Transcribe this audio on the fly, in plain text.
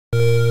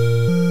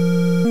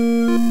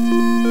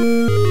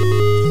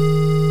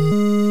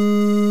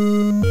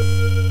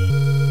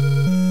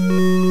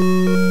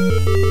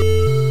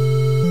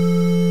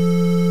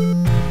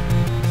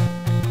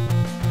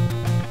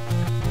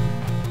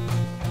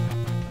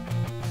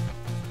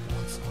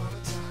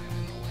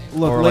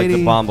Look, or lady,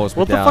 like the Bombos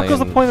What the fuck was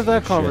the Battalion point of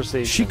that shit.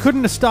 conversation? she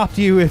couldn't have stopped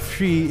you if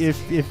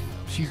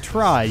she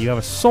tried. You have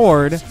a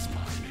sword,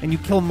 and you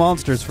kill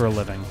monsters for a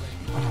living.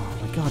 Oh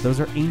my god, those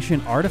are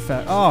ancient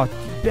artifacts. Oh,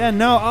 Ben,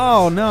 no.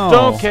 Oh no.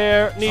 Don't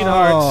care. Need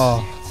hearts.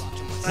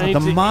 Oh, I need the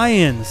to-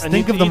 Mayans. I Think need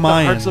of to the eat Mayans.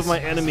 the hearts of my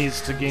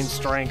enemies to gain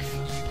strength.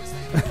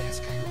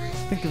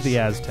 Think of the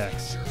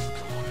Aztecs.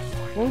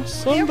 Well,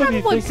 somebody Everyone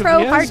think was of pro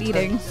the heart Aztecs.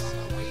 eating.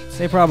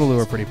 They probably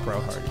were pretty pro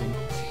heart eating.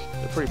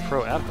 They're pretty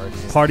pro at heart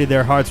eating. Partied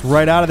their hearts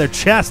right out of their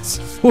chests.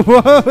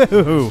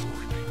 Whoa!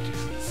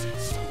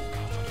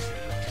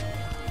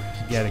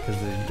 Get it?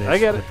 Because they I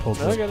get they it.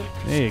 pulled I get it.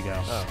 There you go.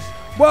 Oh.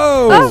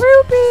 Whoa! A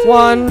rupee.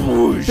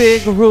 One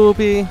big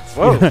rupee.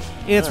 Whoa.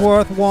 It's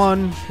worth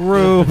 1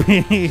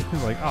 rupee.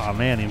 It's like, oh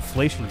man, the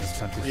inflation in this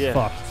country is Yeah.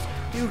 fucked.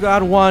 You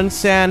got 1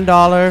 sand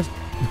dollar.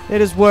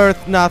 It is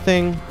worth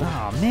nothing.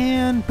 Oh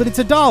man, but it's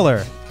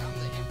 $1.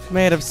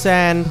 Made of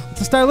sand.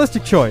 It's a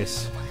stylistic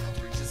choice.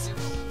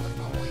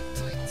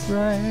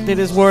 Right. It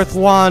is worth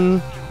 1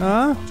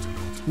 Huh?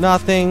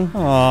 nothing.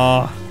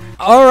 Aw.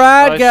 All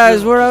right, I guys,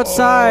 should- we're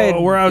outside.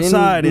 Oh, we're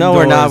outside No,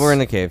 we're not. indoors. We're in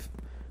the cave.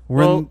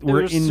 Well, We're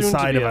we're soon to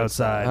inside be of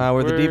outside.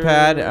 We're the We're-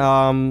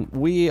 D-pad.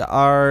 We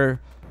are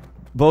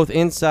both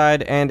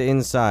inside and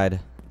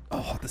inside.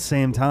 Oh, at the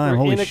same time. We're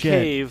Holy in a shit.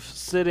 cave,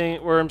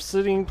 sitting where I'm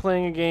sitting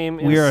playing a game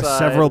inside. We are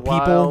several while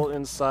people?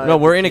 inside. No, the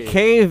we're in a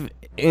cave.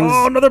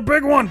 Oh, another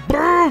big one.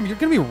 Boom! You're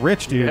going to be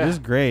rich, dude. Yeah. This is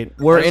great.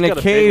 We're I just in a got a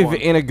big cave one.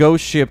 in a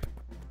ghost ship.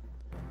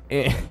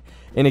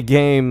 In a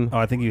game Oh,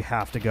 I think you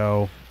have to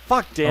go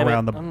Fuck damn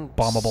around it. the I'm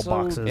bombable so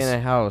boxes. in a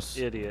house.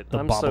 Idiot. The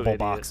I'm so bobbable idiot.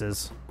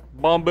 boxes.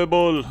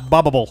 Bombable.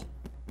 Bobbable.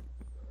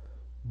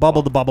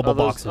 Bubble the bobbable Oh, those-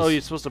 boxes. Oh,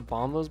 you're supposed to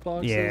bomb those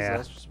boxes? Yeah.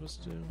 That's what you're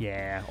supposed to do?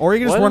 Yeah. Or you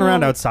can just Why run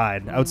around don't-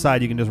 outside.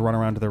 Outside, you can just run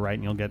around to the right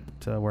and you'll get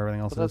to where everything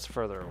else But that's is.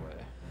 further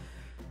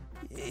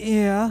away.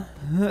 Yeah.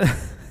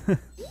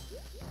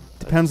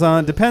 depends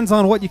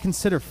on what you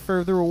consider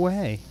further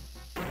away.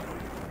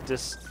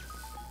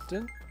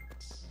 Distant?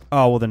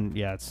 Oh, well then,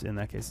 yeah, it's in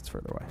that case, it's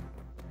further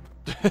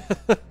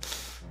away.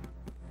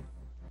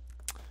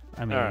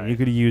 I mean, Alright. you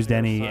could have used We're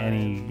any,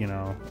 fine. you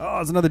know. Oh,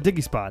 it's another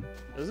diggy spot.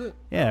 Is it?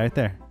 Yeah, right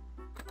there.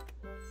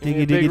 Give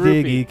me Diggy, a big diggy,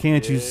 rupee. diggy.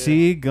 Can't you Yeah.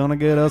 see? Gonna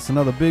get us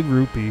another big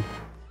rupee.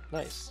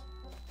 Nice.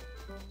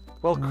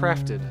 Well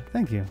crafted.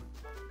 Thank you.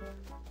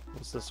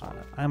 What's this one?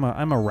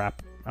 I'm a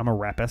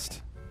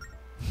rapist.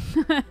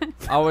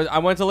 I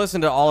went to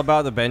listen to All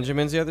About the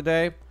Benjamins the other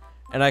day,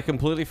 and I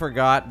completely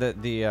forgot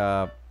that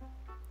the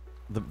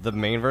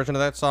main version of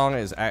that song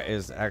is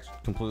actually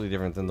completely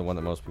different than the one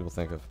that most people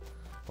think of.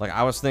 Like,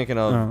 I was thinking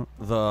of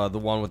the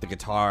one with the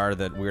guitar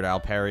that Weird Al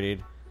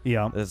parodied.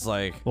 Yeah. It's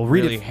like Well,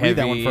 read really it. heavy, Read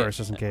that one first,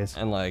 just in case.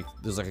 and like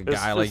there's like a It's-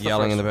 guy it's like the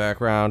yelling in first the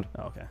background.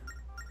 Oh, okay.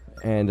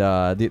 And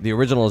the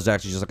original is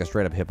actually just like a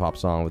straight up hip hop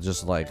song with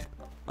just like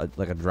a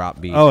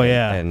drop beat. Oh,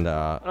 yeah. And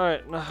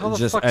Alright, now how the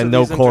just fuck and do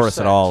no these chorus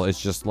at intersect? all. It's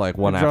just like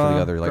one after the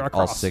other, draw like all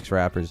cross. 6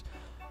 rappers.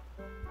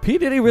 P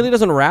Diddy really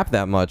doesn't rap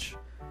that much.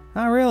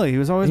 Not really. He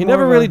was always. He more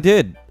never of a- really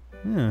did.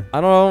 Yeah.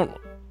 I don't.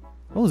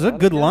 Those are Lot of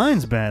good guys.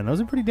 lines, Ben.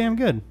 Those are pretty damn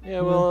good.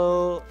 Yeah,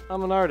 well,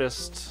 I'm an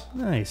artist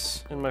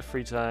Nice. in my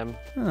free time.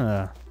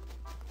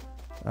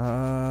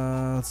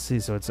 Let's see.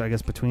 So it's, I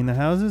guess, between the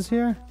houses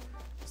here.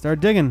 Start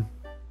digging.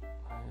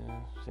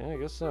 Yeah, I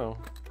guess so.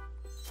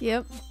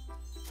 Yep.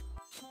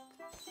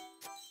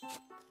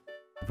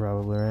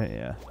 Probably right.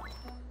 Yeah.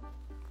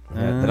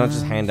 Yeah, they don't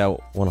just hand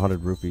out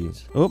 100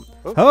 rupees. Oh.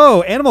 Oh.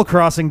 Oh, Animal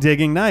Crossing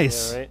digging.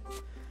 Nice. Yeah, right?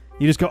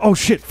 You just go. Oh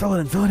shit! Fill it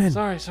in. Fill it in.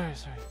 Sorry.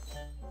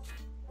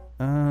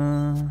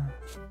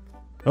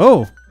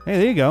 Oh. Hey,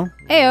 there you go.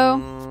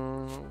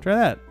 Ayo. Try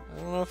that. I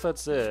don't know if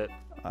that's it.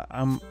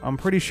 I'm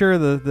pretty sure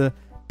the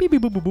beep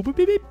beep boop boop boop boop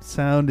beep beep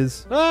sound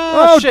is.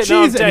 Oh, shit,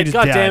 no, I'm jeez, and he dead. just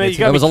God died. damn it, It's you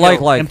got It me was a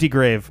killed. like. empty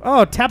grave.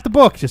 Oh, tap the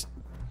book. Just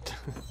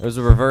It was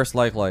a reverse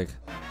like.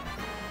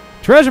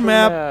 treasure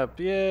map.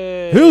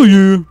 Yay. Hell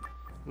yeah.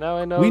 Now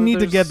I know We that need to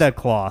there's get that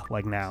claw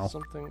like now.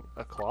 Something.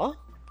 A claw?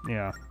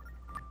 Yeah.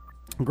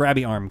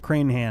 Grabby arm,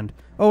 crane hand.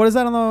 Oh, what is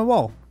that on the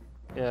wall?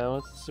 Yeah,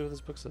 let's see what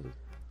this book says.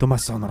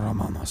 Tomason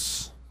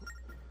Romanos.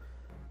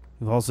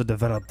 You've also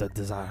developed a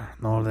desire,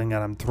 knowing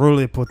that I'm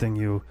truly putting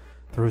you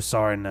through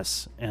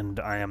sorriness, and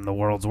I am the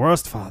world's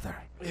worst father.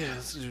 Yeah,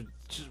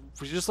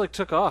 we just like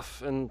took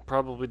off and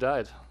probably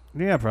died.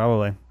 Yeah,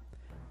 probably.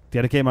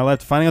 Dedicate my life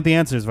to finding out the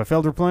answers. If I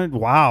fail to reply,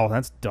 wow,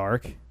 that's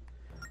dark.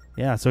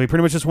 Yeah, so he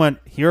pretty much just went,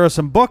 here are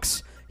some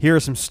books, here are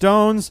some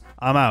stones,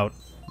 I'm out.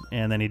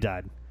 And then he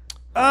died.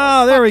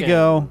 Oh, there we fucking-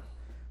 go.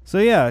 So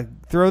yeah,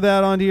 throw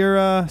that onto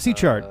your sea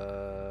chart.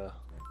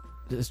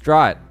 Just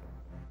draw it.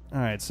 All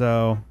right,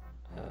 so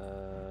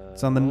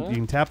it's on the. You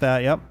can tap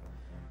that. Yep.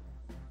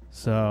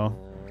 So,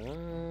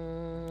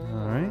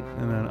 all right,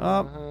 and then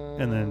up,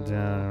 and then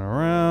down and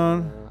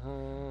around,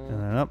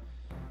 and then up.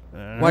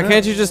 Why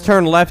can't you just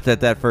turn left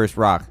at that first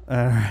rock? All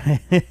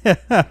right.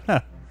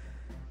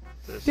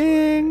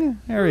 Ding!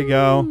 There we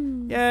go.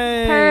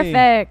 Yay!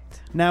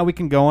 Perfect. Now we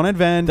can go on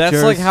adventures.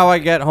 That's like how I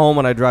get home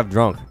when I drive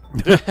drunk.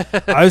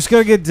 I just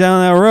gotta get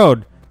down that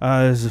road.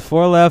 There's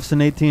 4 lefts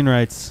and 18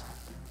 rights.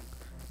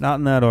 Not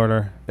in that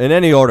order. In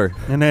any order.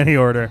 In any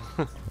order.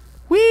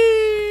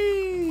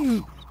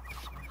 Whee!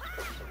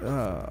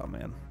 Oh,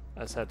 man. I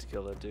just had to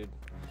kill that dude.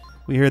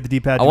 We hear the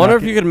D-pad. I wonder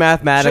if you could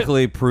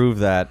mathematically prove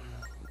that.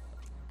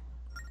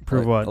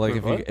 Prove what?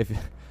 Like Prove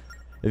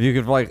if you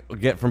could like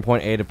get from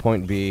point A to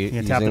point B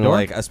You tap the using door?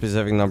 like a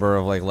specific number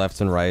of like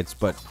lefts and rights,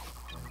 but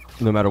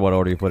no matter what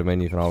order you put them in,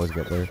 you can always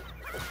get there.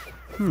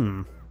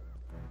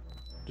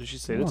 Did she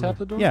say to tap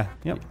the door? Yeah,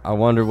 yep. I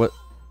wonder what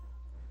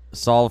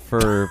solve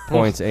for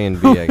points A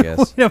and B, I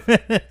guess. Wait a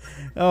minute.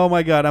 Oh,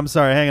 my God. I'm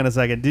sorry. Hang on a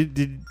second.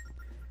 Did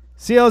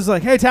CL's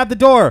like, hey, tap the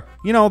door.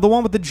 You know, the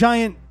one with the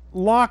giant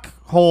lock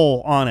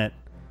hole on it.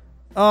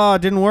 Oh,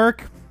 it didn't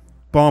work?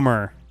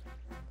 Bummer.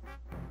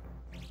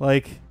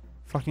 Like,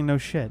 fucking no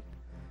shit.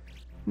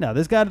 No,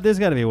 there's got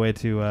to be a way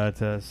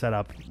to set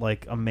up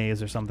like a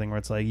maze or something where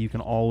it's like you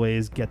can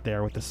always get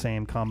there with the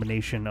same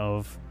combination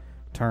of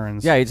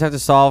turns. Yeah, you just have to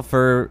solve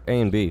for A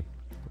and B,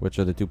 which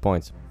are the 2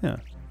 points. Yeah.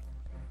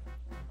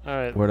 All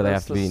right. Where do they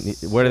have to be?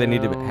 Where do they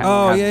need to be?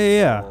 Oh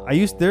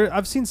yeah.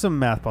 I've seen some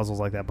math puzzles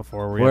like that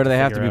before. Where you Where do they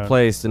have to figure be out-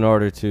 placed in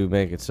order to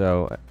make it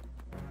so?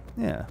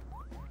 Yeah.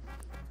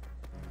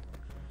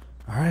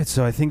 All right,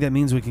 so I think that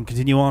means we can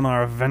continue on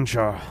our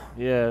adventure.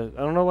 Yeah,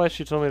 I don't know why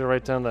she told me to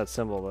write down that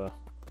symbol though.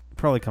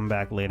 Probably come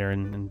back later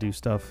and do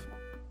stuff.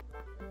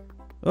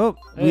 Oh,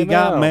 Hey, we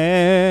got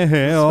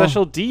mail.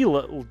 Special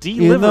delivery.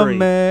 They're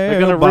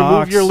gonna mailbox.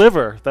 remove your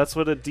liver. That's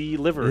what a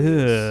delivery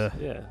is. Ugh.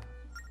 Yeah.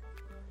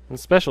 And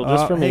special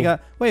just for me. Hey,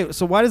 wait,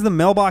 so why does the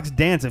mailbox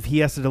dance if he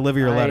has to deliver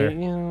your letter? You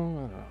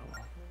know,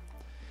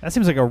 That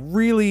seems like a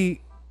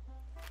really,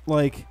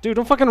 like, dude,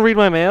 don't fucking read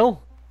my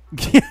mail.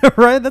 yeah,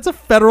 right? That's a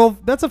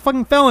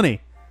fucking felony.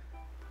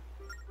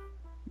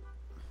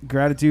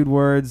 Gratitude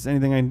words,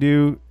 anything I can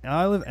do.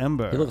 I live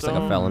Ember. He looks like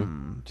a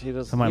felon. He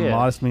does. So my yeah.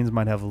 modest means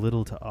might have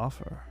little to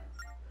offer.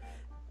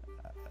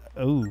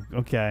 Oh,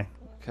 okay.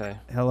 Okay.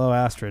 Hello,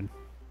 Astrid.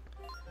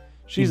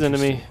 She's into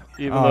me,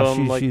 even though Oh,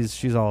 I'm like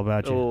she's all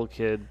about a you. little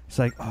kid. She's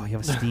like, oh, you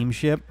have a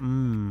steamship?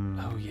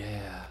 Oh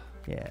yeah.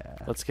 Yeah.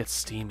 Let's get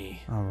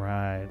steamy. All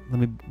right.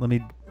 Let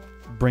me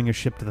bring a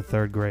ship to the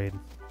 3rd grade.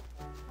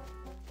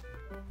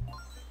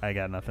 I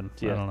got nothing.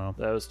 Yeah, I don't know.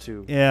 That was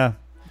too. Yeah,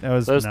 that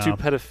was That was no. too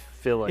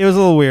pedophilic. It was a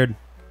little weird.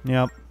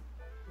 Yep.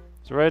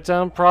 So write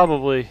down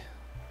probably.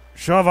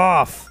 Shove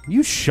off.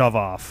 You shove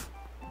off.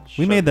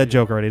 We made that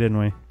joke already, didn't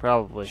we?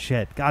 Probably.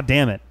 Shit. God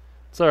damn it.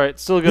 It's all right.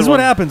 Still a good. This is one. what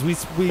happens. We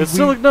It's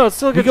still it's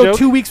still a we good go joke.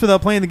 2 weeks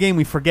without playing the game.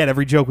 We forget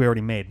every joke we already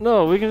made.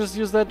 No, we can just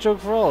use that joke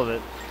for all of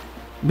it.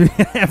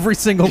 Every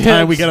single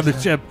time we get on the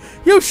ship,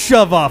 you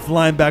shove off,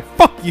 linebacker.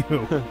 Fuck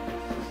you.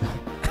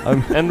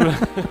 And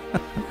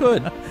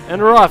Good. and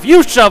we're off.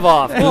 You shove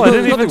off. Oh, I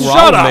didn't even Nothing wrong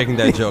shut with up. making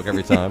that joke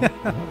every time.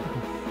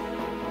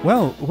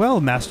 Well,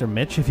 Master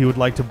Mitch, if you would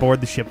like to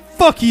board the ship,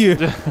 fuck you.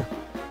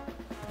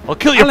 I'll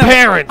kill your I don't have-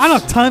 parents. I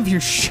don't have time for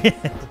your shit.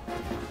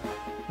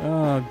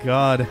 Oh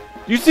God.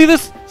 You see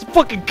this? It's a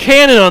fucking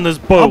cannon on this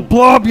I'll boat.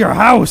 blow up your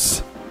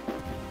house.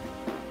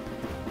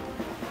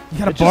 You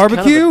got a Mitch is kind of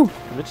barbecue?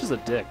 Mitch is a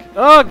dick.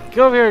 Oh,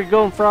 go over here, you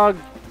golden frog.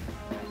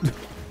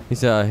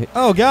 He's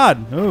Oh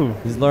God. Oh.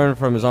 he's learned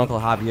from his uncle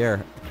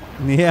Javier.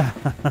 Yeah.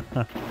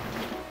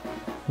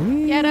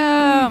 Get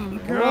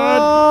him!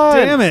 God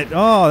damn it.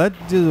 Oh, that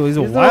dude, he's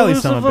a He's wily an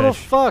son of elusive a little bitch.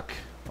 fuck.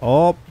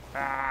 Oh,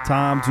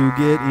 time to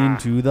get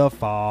into the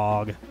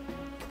fog.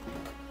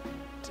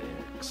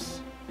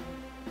 Dicks.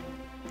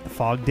 The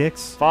fog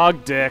dicks?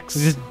 Fog dicks.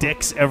 There's just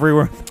dicks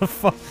everywhere. The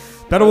fuck?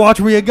 Better watch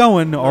where you're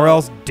going, or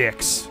else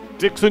dicks.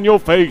 Dicks in your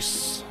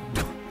face.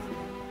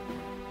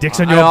 Dicks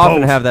on I your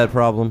often boat. have that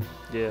problem.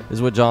 Yeah. This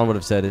is what John would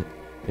have said it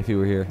if he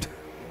were here.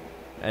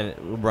 And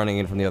running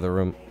in from the other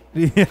room.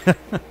 Yeah.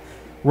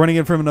 Running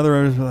in from another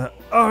room. Like,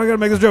 oh, I gotta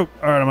make this joke.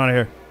 All right, I'm out of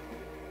here.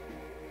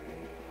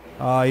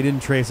 Oh, you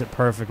didn't trace it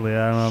perfectly.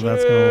 I don't know if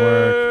that's gonna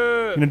work.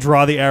 You're gonna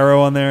draw the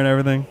arrow on there and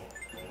everything.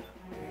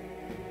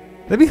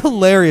 That'd be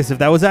hilarious if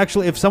that was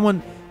actually if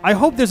someone. I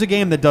hope there's a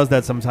game that does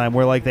that sometime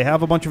where like they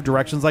have a bunch of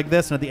directions like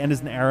this and at the end is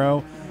an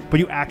arrow, but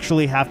you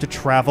actually have to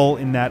travel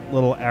in that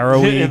little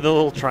arrowy In the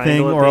little triangle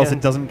thing, at or the else end.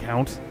 it doesn't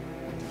count.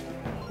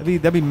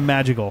 That'd be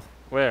magical.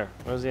 Where?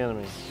 Where's the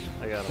enemy?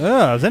 I got him.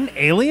 Is that an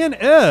alien?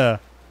 Ugh.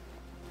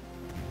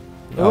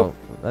 Oh,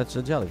 that's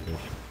a jellyfish.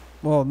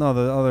 Well, no,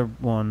 the other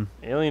one.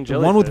 Alien The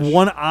jellyfish. one with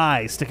one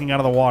eye sticking out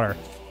of the water.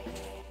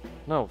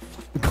 No.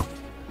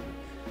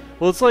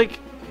 Well, it's like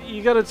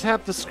you gotta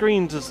tap the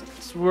screen to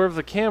swerve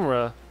the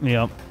camera,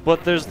 Yep.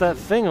 but there's that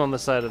thing on the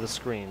side of the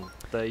screen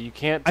that you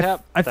can't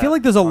tap. I feel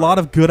like there's a lot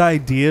of good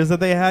ideas that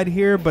they had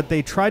here, but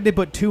they tried to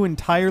put two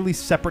entirely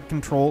separate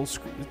control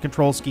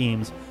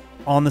schemes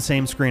on the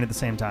same screen at the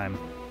same time.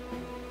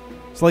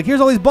 So, like,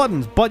 here's all these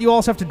buttons, but you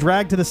also have to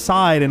drag to the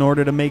side in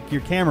order to make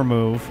your camera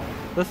move.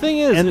 The thing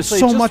is, and if they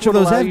so just much of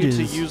would those allow edges.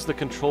 you to use the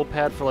control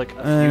pad for like a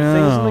I few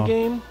things in the know.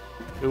 game,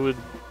 it would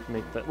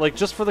make that like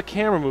just for the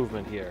camera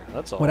movement here.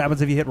 That's all. What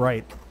happens if you hit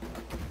right?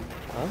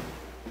 Huh?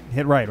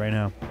 Hit right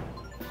now.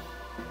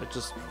 It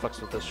just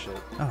fucks with this shit.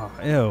 Oh,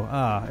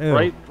 ew.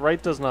 Ew.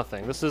 Right does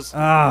nothing. This is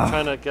Ah. I'm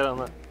trying to get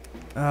on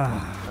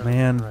that.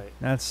 Man. Right.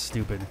 That's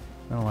stupid.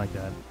 I don't like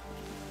that.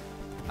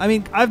 I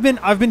mean, I've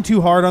been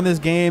too hard on this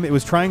game. It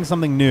was trying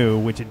something new,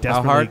 which it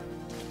How desperately. hard?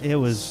 It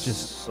was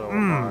just So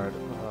hard.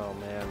 Oh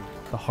man.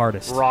 the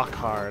hardest. Rock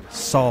hard.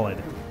 Solid.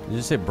 Did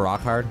you say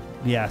Brock hard?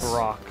 Yes.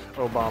 Barack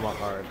Obama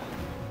hard.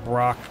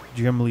 Brock,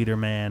 gym leader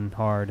man,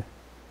 hard.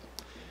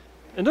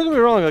 And don't get me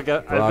wrong, like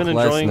I've Brock been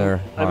enjoying. Lesnar,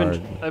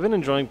 I've been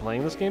enjoying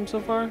playing this game so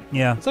far.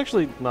 Yeah. It's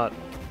actually not.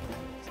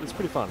 It's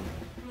pretty fun.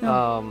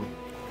 Yeah.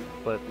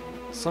 But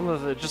some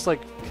of it just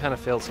like kind of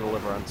fails to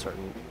deliver on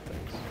certain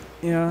things.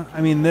 Yeah. I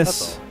mean,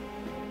 That's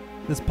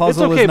this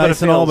puzzle okay, is but it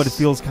nice and all, but it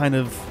feels- feels kind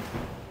of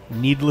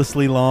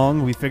needlessly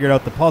long. We figured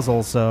out the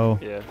puzzle, so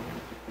Yeah.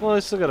 Well, I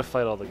still got to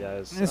fight all the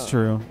guys. it's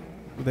true.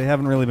 They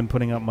haven't really been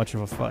putting up much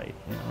of a fight.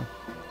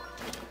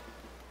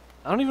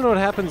 I don't even know what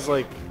happens.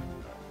 Like,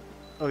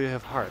 oh, you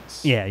have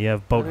hearts. Yeah, you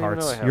have boat I didn't even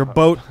know hearts. I have Your hearts.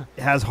 boat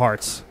has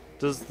hearts.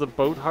 Does the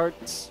boat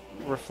hearts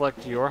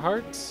reflect your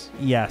hearts?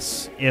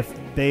 Yes. If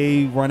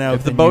they run out,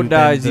 If the then boat then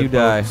dies, the you boat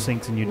die.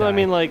 Sinks and you No, die. I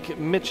mean like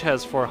Mitch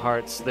has 4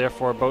 hearts,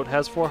 therefore boat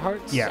has 4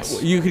 hearts.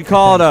 Yes. You could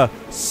call it a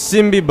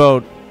Simbi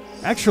boat.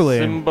 actually,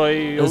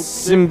 Symbiotic.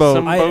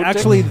 Simbo.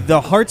 actually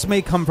the hearts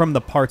may come from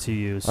the parts you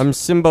use. I'm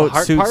Simbo The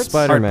heart Suit parts? Heart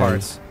Spider-Man.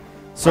 parts.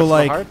 So Parts of the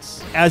like,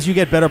 hearts? as you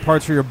get better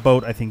parts for your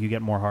boat, I think you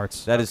get more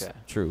hearts. That is Okay.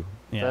 true.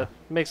 Yeah. That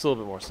makes a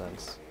little bit more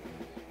sense.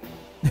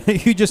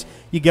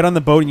 you get on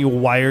the boat and you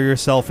wire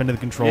yourself into the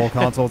control Yeah.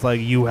 console. It's like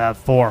you have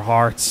 4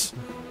 hearts.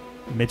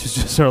 Mitch is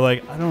just sort of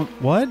like, I don't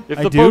what? If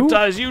I the do? boat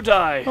dies, you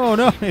die. Oh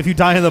no! If you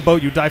die in the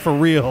boat, you die for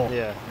real.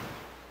 Yeah.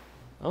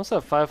 I also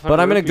have 500. But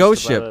I'm in a rupees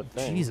ghost to buy ship.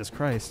 that thing. Jesus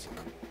Christ!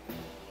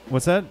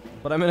 What's that?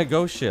 But I'm in a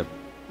ghost ship.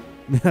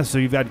 So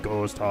you've got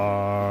ghost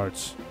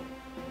hearts.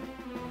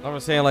 I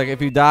was saying, like,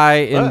 if you die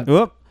in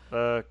Whoop.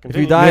 if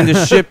Continue. you die in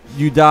the ship,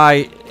 you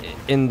die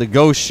in the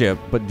ghost ship.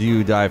 But do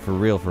you die for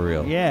real? For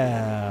real?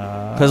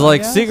 Yeah. Because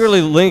like Yes.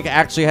 secretly, Link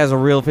actually has a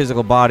real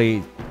physical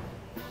body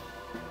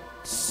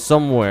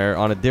somewhere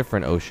on a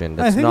different ocean.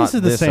 That's I think not this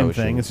is the same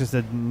ocean. thing. It's just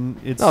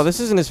it's No, this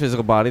isn't his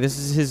physical body. This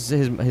is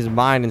his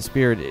mind and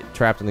spirit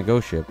trapped in the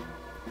ghost ship.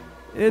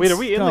 it's Wait, are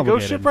we in the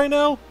ghost ship complicated. right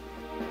now?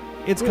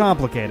 It's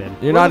complicated.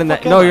 You're Where not the in fuck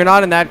that. am No, I? you're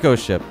not in that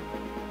ghost ship.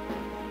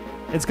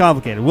 It's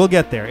complicated. We'll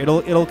get there.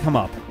 It'll come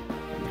up.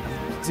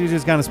 So you're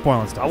just kind of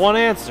spoiling I stuff. want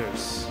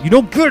answers, You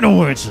don't get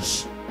no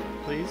answers.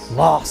 please.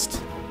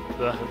 Lost.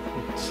 Well,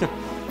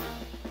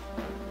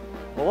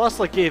 Lost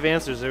like gave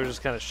answers. They were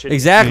just kind of shitty.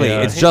 Exactly.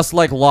 Yeah. It's just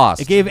like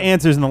Lost. It gave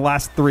answers in the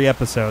last 3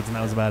 episodes, and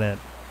that was about it.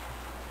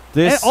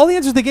 this. And all the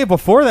answers they gave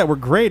before that were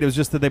great. It was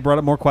just that they brought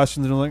up more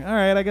questions, and I was like, all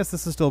right, I guess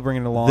this is still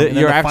bringing it along. The- And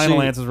then you're the final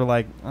actually- answers were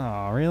like,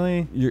 oh,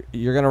 really?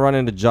 you're gonna run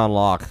into John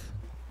Locke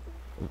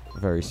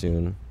very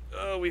soon.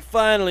 Oh, we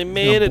finally Gonna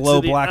made it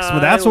blow to the black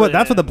smoke. That's what the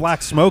island.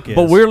 black smoke is.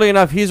 But weirdly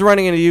enough, he's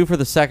running into you for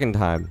the second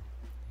time.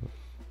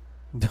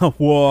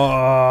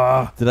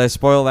 Whoa. Did I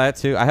spoil that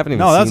too? I haven't even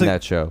No, that's seen a-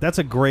 that show. That's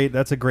a great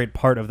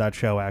part of that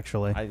show,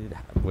 actually. I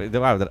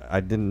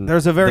didn't.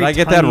 There's a very Did I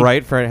get that tiny-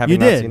 right for having You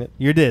not did. seen it?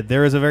 You did.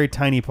 There is a very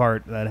tiny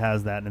part that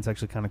has that, and it's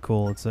actually kind of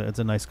cool. It's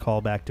a nice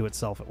callback to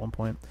itself at one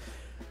point.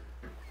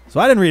 So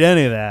I didn't read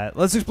any of that.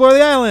 Let's explore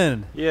the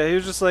island. Yeah, he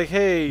was just like,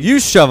 hey. You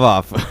shove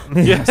off.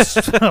 Yes.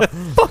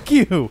 Fuck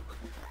you.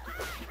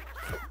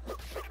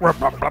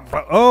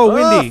 Oh,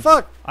 windy.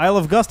 fuck. Isle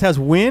of Gust has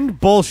wind.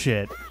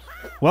 Bullshit.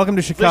 Welcome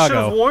to They should have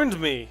Chicago. warned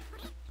me.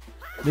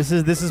 This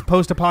is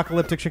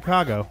post-apocalyptic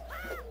Chicago.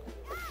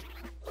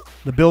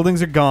 The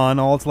buildings are gone.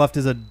 All that's left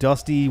is a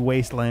dusty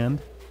wasteland.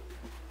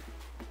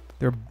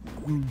 There are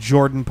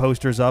Jordan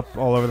posters up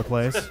all over the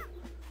place.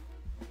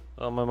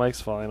 Oh, my mic's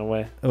falling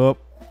away. Oh.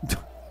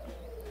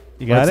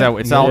 You got it?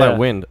 It's You all got that Yeah.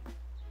 wind. it?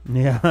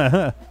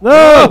 Yeah.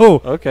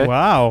 No! Okay.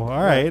 Wow.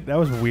 All right. That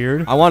was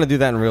weird. I want to do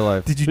that in real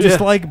life. Did you just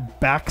Yeah. like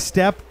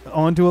backstep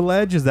onto a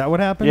ledge? Is that what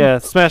happened? Yeah,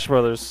 Smash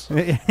Brothers.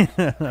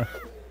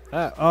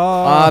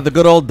 Oh, The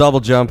good old double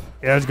jump.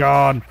 it's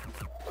gone.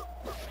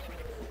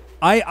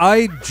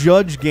 I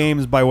judge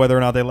games by whether or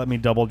not they let me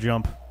double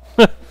jump.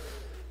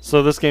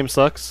 So this game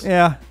sucks?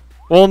 Yeah,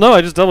 Well, no,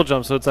 I just double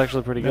jumped, so it's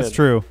actually pretty good. that's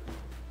true.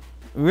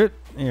 Here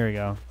we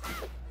go.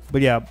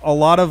 But yeah, a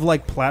lot of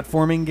like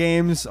platforming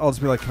games, I'll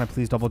just be like, "Can I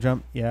please double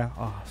jump?" Yeah.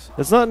 Oh,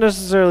 It's not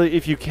necessarily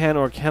if you can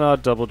or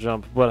cannot double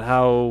jump, but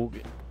how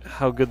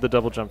good the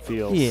double jump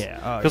feels. yeah.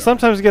 Oh, Because yeah.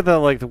 sometimes you get that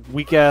like the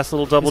weak ass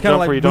little double It's kinda jump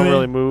like where you don't bleh.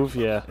 really move.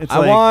 Yeah. It's I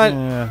like, want-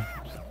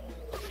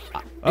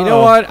 You know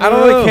Uh-oh. what? I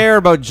don't Oh. really care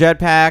about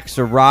jetpacks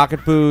or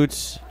rocket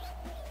boots.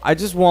 I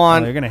just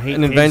want you're gonna hate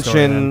an Cave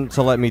Story, invention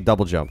to let me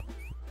double jump.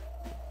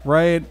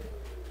 Right.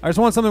 I just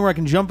want something where I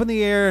can jump in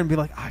the air and be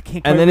like, I can't.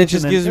 And quite then it reach,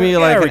 just and gives me there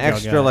like we an go,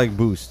 extra got it. like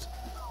boost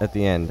at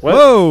the end. What?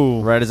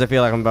 Whoa! Right as I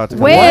feel like I'm about to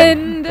come down.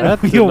 Wind.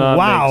 That did Yo, not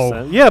wow. make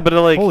sense. Yeah, but it,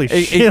 like Holy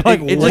It, shit! it,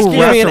 like it just we're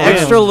gives me an wrapped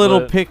extra around. little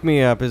but- pick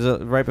me up is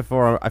right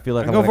before I feel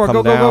like I'm Go for gonna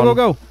it! come Go down. go go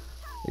go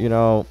go! You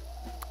know,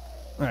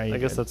 All right, I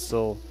guess that's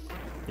still.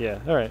 Yeah.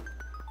 All right.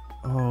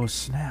 Oh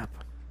snap!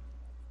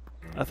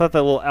 I thought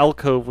that little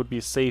alcove would be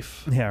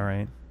safe. Yeah,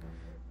 right.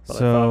 But I thought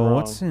So wrong.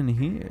 what's in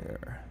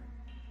here?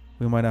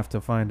 We might have to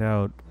find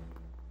out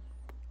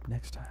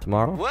next time.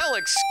 tomorrow. Well,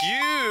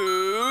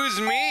 excuse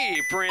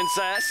me,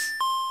 princess.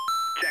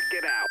 Check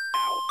it out.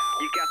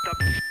 You got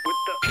the with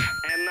the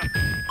and the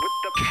with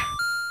the.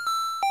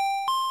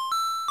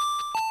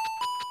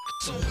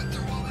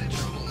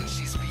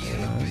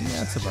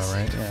 That's about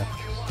right. Yeah.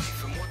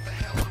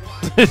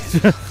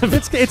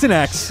 it's an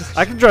X.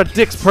 I can draw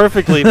dicks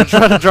perfectly, but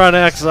try to draw an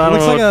X. I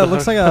don't know.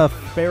 Looks like a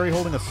fairy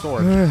holding a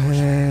sword. We're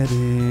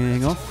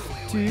heading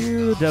off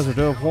to the desert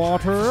of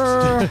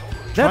water.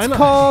 That's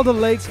called a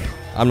lake.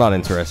 I'm not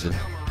interested.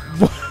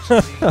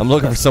 I'm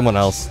looking for someone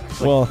else.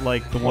 Well,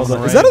 Like the one on the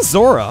is right. that a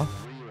Zora?